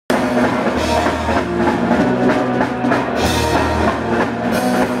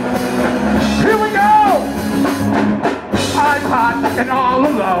hot and all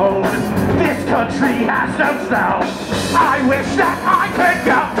alone. This country has no snow. I wish that I could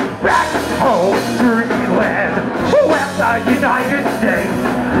go back home to Greenland, where the United States.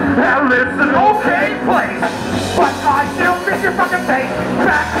 Now it's an okay place, but I still miss your fucking face.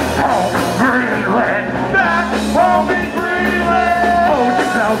 Back home, Greenland. Back home in Greenland. Hold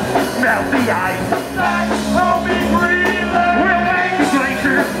yourself, melt the ice. Back home in Greenland. We'll make the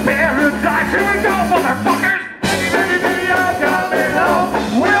glaciers paradise. Here we go, motherfuckers. I'm coming home.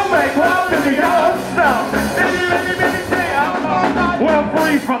 We'll make love in the yellow snow. Well,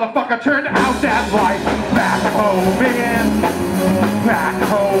 please, motherfucker, turn out that light. Back home in. Back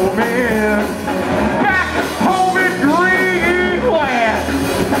home in. Back home in Greenland.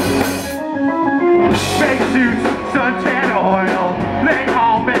 Fake suits, suntan oil, they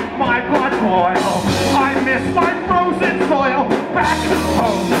all make my blood boil. I miss my frozen soil. Back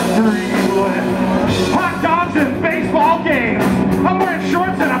home, Greenland. Hot dogs and baseball games. I'm wearing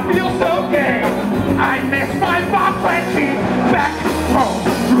shorts and I feel so gay. I miss my bobsled team. Back home,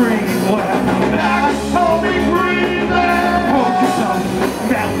 Greenland. Back home in Greenland. Hold yourself,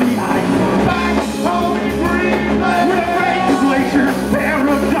 melt the ice. Back home in Greenland. We'll make the glaciers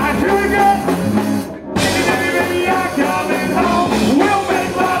paradise. Here we go. Baby, I'm coming home. We'll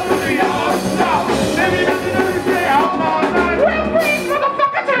make love to the yellow snow. Baby, stay out all night. Well, please,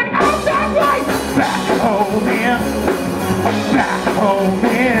 motherfucker, turn out that light. Back home in. Back home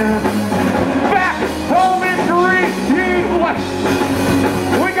in. Back home in Greenland.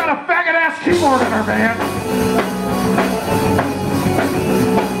 We got a faggot-ass keyboard in our band.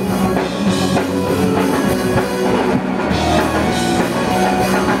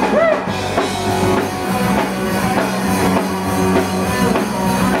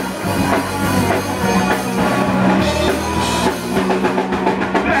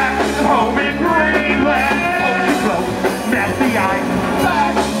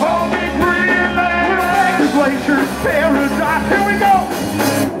 Paradise, here we go!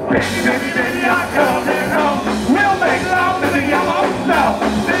 Baby, baby, baby, I'm coming home. We'll make love in the yellow snow.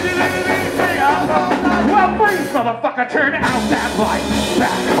 Baby, baby, baby, baby, I'm home. Well, please, motherfucker, turn out that light.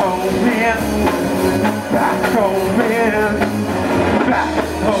 Back home in. Back home in. Back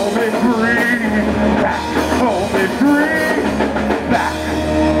home in green. Back home in green. Back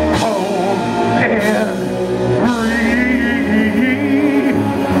home in green.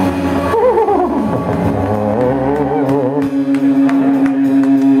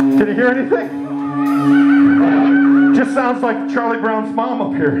 Can you hear anything? Just sounds like Charlie Brown's mom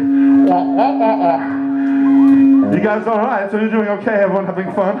up here. You guys all right? So you're doing okay? Everyone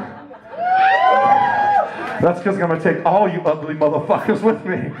having fun? That's because I'm going to take all you ugly motherfuckers with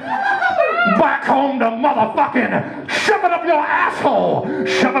me. Back home to motherfucking shove it up your asshole.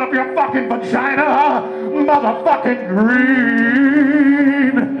 Shove it up your fucking vagina. Motherfucking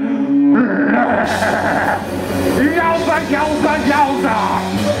green. Yowza, yowza, yowza.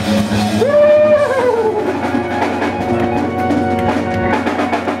 Woo!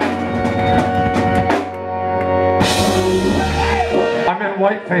 I'm in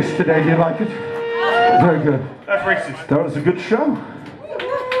whiteface today. Do you like it? Very good. That's racist. That was a good show.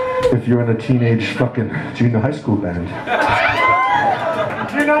 If you're in a teenage fucking junior high school band.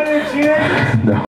 You're not in a teenage? No.